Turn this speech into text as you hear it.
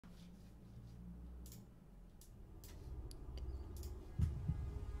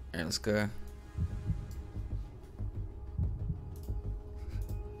Alright, let's go.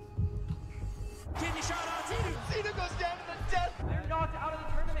 Kidney shot on Cdew. Cdew goes down to the death. They're knocked out of the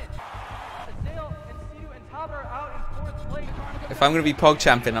tournament. Azale and Cdew and Tabler are out in 4th place. If I'm gonna be Pog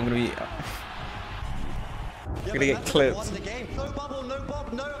champion, I'm gonna be. I'm gonna get clipped.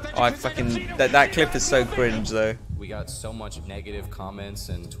 Oh, I fucking. That clip is so cringe though. We got so much negative comments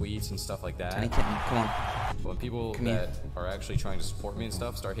and tweets and stuff like that. Tiny kitten, come on. When people that are actually trying to support me and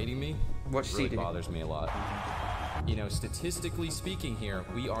stuff start hating me, Watch it really Cdew. bothers me a lot. You know, statistically speaking here,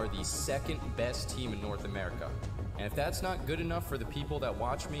 we are the 2nd best team in North America. And if that's not good enough for the people that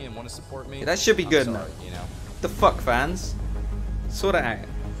watch me and want to support me, Yeah, that should be good I'm enough. sorry, you know. The fuck, fans? Sort it out.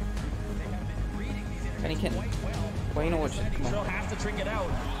 Tiny kitten. Why you not watching? Come on. Has to drink it out.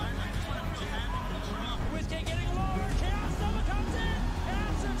 Whiskey getting lower. Chaos Nova comes in.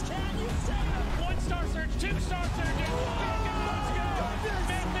 Answers, can you save? 1-star search, 2-star search. Let's go.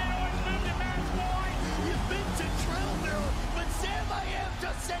 Mid-orange moved to match point. You've been to Trill Mill, but Sam I Am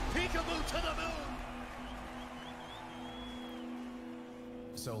just sent Peekaboo to the moon.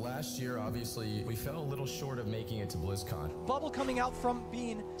 So last year, obviously, we fell a little short of making it to BlizzCon. Bubble coming out from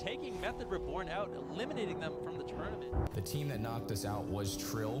being taking Method Reborn out, eliminating them from the tournament. The team that knocked us out was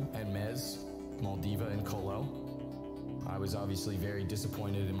Trill and Mez, Maldiva and Colo. I was obviously very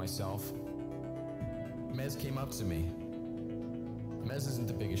disappointed in myself. Mez came up to me. Mez isn't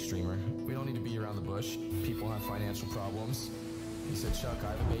the biggest streamer. We don't need to beat around the bush. People have financial problems. He said, Chuck,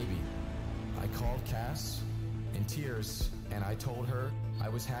 I have a baby. I called Cass in tears, and I told her I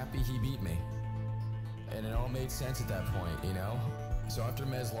was happy he beat me. And it all made sense at that point, you know? So after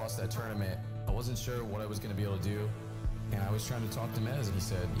Mez lost that tournament, I wasn't sure what I was going to be able to do. And I was trying to talk to Mez, and he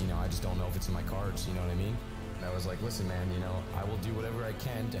said, you know, I just don't know if it's in my cards, you know what I mean? And I was like, listen, man, you know, I will do whatever I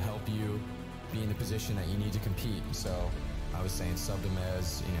can to help you be in the position that you need to compete. So I was saying sub to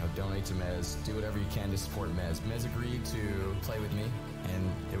Mez, you know, donate to Mez, do whatever you can to support Mez. Mez agreed to play with me,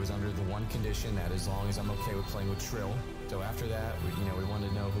 and it was under the one condition that as long as I'm okay with playing with Trill. So after that, we wanted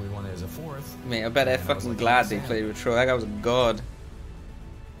to know who we wanted as a 4th. Mate, I bet they're fucking glad they played with Troy. That guy was a god.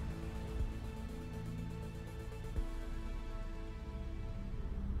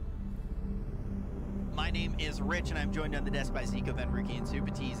 My name is Rich, and I'm joined on the desk by Zico, Venrique, and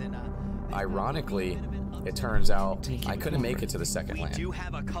Supatees. And ironically, it turns out I couldn't make it to the second we land. do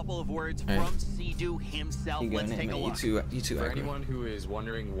have a couple of words Hey. from Cdew himself. You Let's going in, take a mate? look. You two For aggro. anyone who is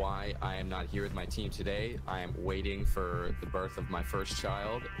wondering why I am not here with my team today, I am waiting for the birth of my first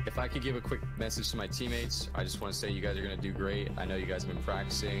child. If I could give a quick message to my teammates, I just want to say you guys are going to do great. I know you guys have been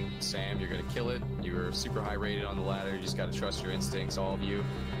practicing. Sam, you're going to kill it. You were super high rated on the ladder. You just got to trust your instincts, all of you.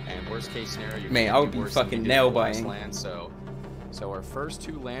 And worst case scenario, you're Mate, gonna I would do be worse than we fucking did nail in the last biting. land. So our first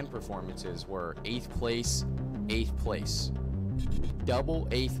 2 land performances were 8th place, 8th place. Double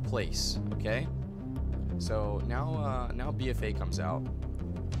 8th place, okay? So now BFA comes out,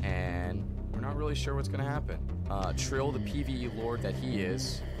 and we're not really sure what's gonna happen. Trill, the PvE lord that he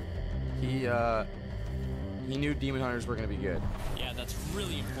is, he knew Demon Hunters were gonna be good. Yeah, that's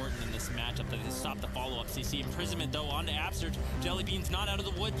really important in this matchup that they stop the follow-up. CC imprisonment though onto Absurd. Jellybean's not out of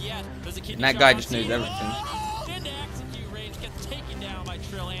the wood yet. There's a kidney And that shot guy on just knows Cdew. everything. Oh, into execute range, gets taken down by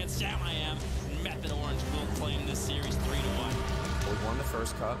Trill and Sam I Am. Method Orange will claim this series 3-1. We won the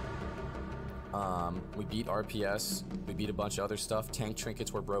first cup. We beat RPS. We beat a bunch of other stuff. Tank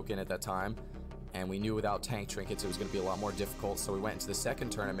trinkets were broken at that time, and we knew without tank trinkets it was going to be a lot more difficult. So we went into the second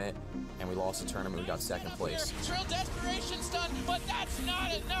tournament, and we lost the tournament. We got 2nd place. Trill desperation stun, but that's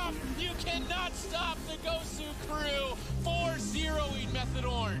not enough. You cannot stop the Gosu crew. 4-0ing Method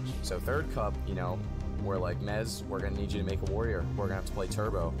Orange. So 3rd cup, you know, we're like, Mez, we're going to need you to make a warrior. We're going to have to play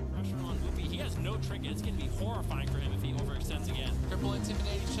turbo. Pressure on Whoopi. He has no trinket. It's going to be horrifying for him if he overextends again. Triple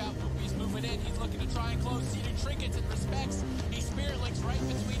intimidating shot. Whoopi's moving in. He's looking to try and close. Cdew trinkets and respects. He spirit links right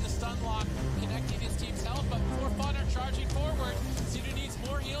between the stun lock, connecting his team's health. But before Funner charging forward, Cdew needs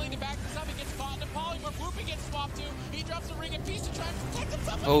more healing to back this up. He gets caught in a polymorph. Whoopi gets swapped to. He drops a ring of peace to try and protect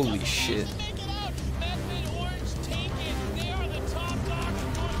himself. but he Holy doesn't shit. manage to make it out. Method Orange taken. They are the top dogs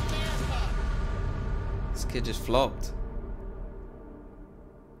of North America. This kid just flopped.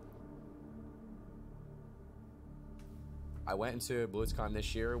 I went into BlizzCon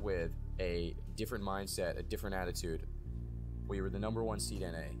this year with a different mindset, a different attitude. We were the #1 seed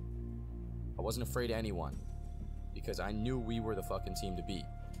NA. I wasn't afraid of anyone because I knew we were the fucking team to beat.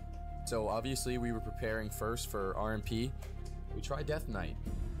 So obviously we were preparing first for RMP. We tried Death Knight.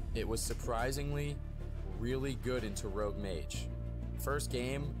 It was surprisingly really good into Rogue Mage. First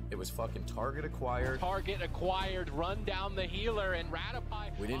game, it was fucking target acquired. Target acquired, run down the healer, and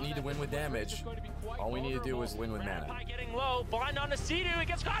Ratify. We didn't need to win with damage. All we need to do was win with mana. Ratify getting low, blind on the Cdew, he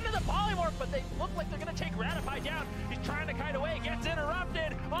gets caught into the polymorph, but they look like they're gonna take Ratify down. He's trying to kite away, gets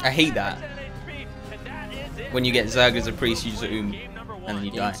interrupted. I hate that. When you get Zerg as a priest, you zoom, and then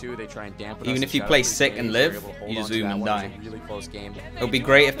you die. Game 2, they try and dampen Even us if you and play shut sick up and the game, live, so we were able to you hold on to zoom that and one. It was die. a really close game. It would be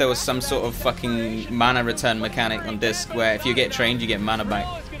great if there was some sort of fucking mana return mechanic on disc where if you get trained, you get mana back.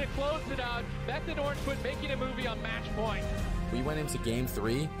 We went into game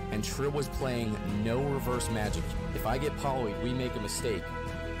 3, and Trill was playing no reverse magic. If I get polyed, we make a mistake.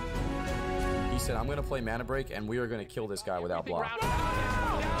 He said, I'm going to play mana break, and we are going to kill this guy without block.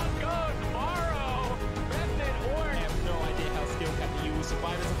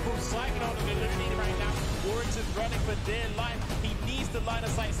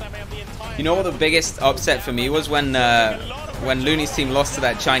 You know what the biggest upset for me was when Looney's team lost to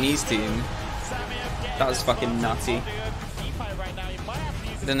that Chinese team. That was fucking nutty.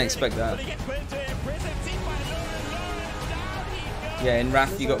 Didn't expect that. Yeah, in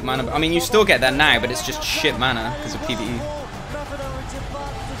Wrath you got mana. I mean, you still get that now, but it's just shit mana because of PvE. And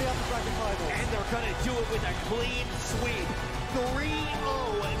they're gonna do it with a clean sweep. 3-0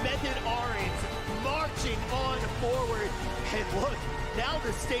 and Method Orange marching on forward. And look, now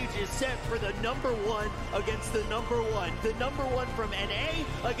the stage is set for the #1 against the #1. The #1 from NA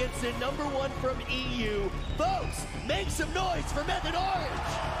against the #1 from EU. Folks, make some noise for Method Orange.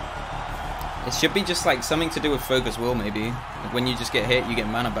 It should be just like something to do with focus will, maybe. Like when you just get hit, you get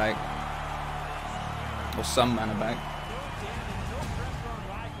mana back. Or some mana back.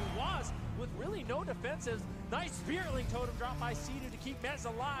 With really no defensives. Nice Spirit Link totem drop by Cdew to keep Mez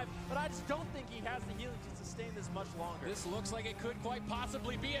alive, but I just don't think he has the healing to sustain this much longer. This looks like it could quite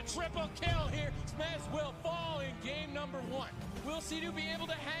possibly be a triple kill here. Smez will fall in game #1. Will Cdew be able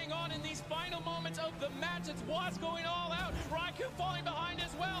to hang on in these final moments of the match? It's Watts going all out. Raikou falling behind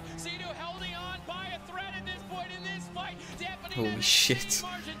as well. Cdew holding on by a thread at this point in this fight. Holy shit.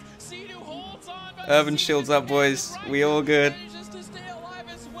 Cdew holds on, but Urban shields up, boys. We all good. manages to stay alive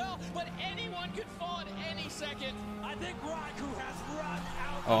as well, but anyone could fall at any second. I think Raikou has run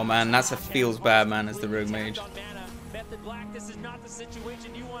out. Oh man, that's a feels bad man as the rogue mage. Method Black, this is not the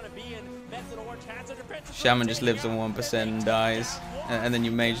situation you want to be in. Method Orange has a defensive. Shaman just lives on 1% and dies. And then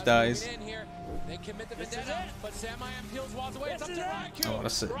your mage dies. They commit the vendetta, but Samayam peels Watts away. It's up to Raikou. Oh,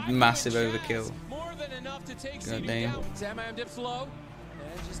 that's a massive overkill. More than enough to take God Cdew damn. down. Samayam dips low.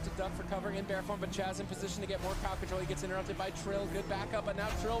 And just a duck for covering in bear form, but Chaz in position to get more crowd control. He gets interrupted by Trill. Good backup, but now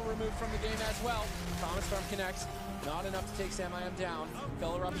Trill removed from the game as well. Promise Storm connects. Not enough to take Samayam down.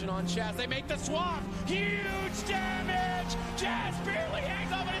 Fell eruption on Chaz. They make the swap. Huge damage. Chaz barely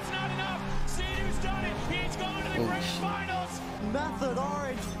hangs on, but it's not enough. Cdew's done it. He's going to the grand finals. Method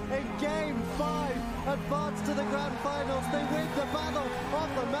Orange in game 5 advance to the grand finals. They win the battle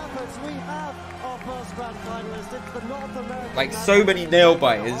of the methods. We have our first grand finalist. It's the North American. Like so many nail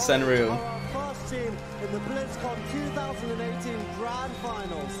biters, it's unreal. Our first team in the BlizzCon 2018 grand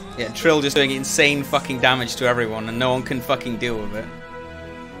finals. Yeah, Trill just doing insane fucking damage to everyone and no one can fucking deal with it.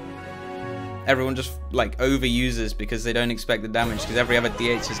 Everyone just like overuses because they don't expect the damage because every other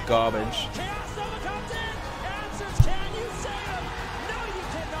DH is garbage.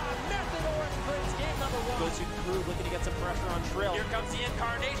 Looking to get some pressure on Trill. Here comes the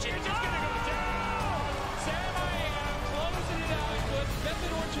incarnation. He's just gonna go down. Samayam closing it out. Good.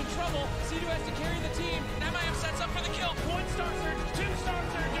 Method Orange in trouble. Cdew has to carry the team. Samayam sets up for the kill. 1-star surge, 2-star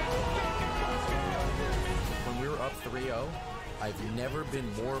surge. When we were up 3-0, I've never been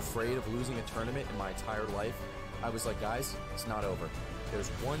more afraid of losing a tournament in my entire life. I was like, guys, it's not over. There's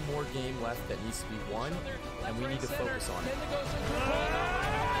one more game left that needs to be won, and we need to focus on it.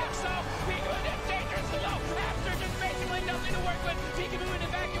 After just basically nothing to work with, Peekaboo in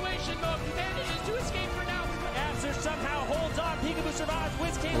evacuation mode manages to escape for now. Answer somehow holds on. Peekaboo survives.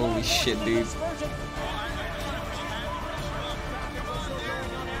 Wiz came Holy low, shit, forces dude. dispersion.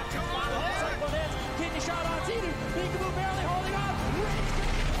 Kidney shot on Cdew. Peekaboo barely holding on.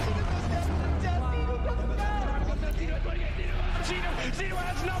 Cdew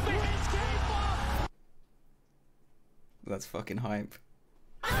has nothing. That's fucking hype.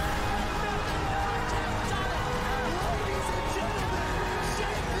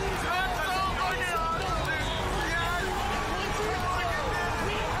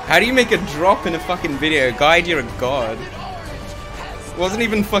 How do you make a drop in a fucking video? Guide, you're a god. It wasn't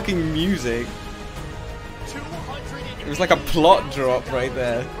even fucking music. It was like a plot drop right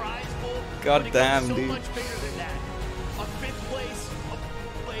there. God damn, dude. Much bigger than that. A 5th place, a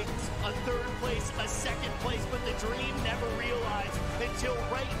 4th place, a 3rd place, a 2nd place, but the dream never realized.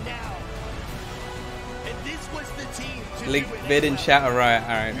 was the team to Link do it vid this in level. chat. Alright,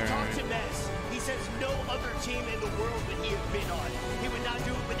 alright, You talk alright. to Mez, he says no other team in the world would he have been on. He would not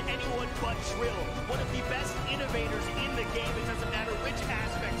do it with anyone but Trill. One of the best innovators in the game. It doesn't matter which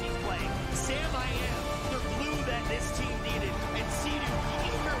aspect he's playing. Sam I am, the glue that this team needed. And Cdew,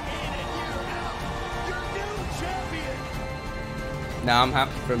 year in and year out, your new champion. Nah, I'm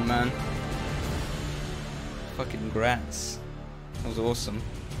happy for him, man. Fucking grats. That was awesome.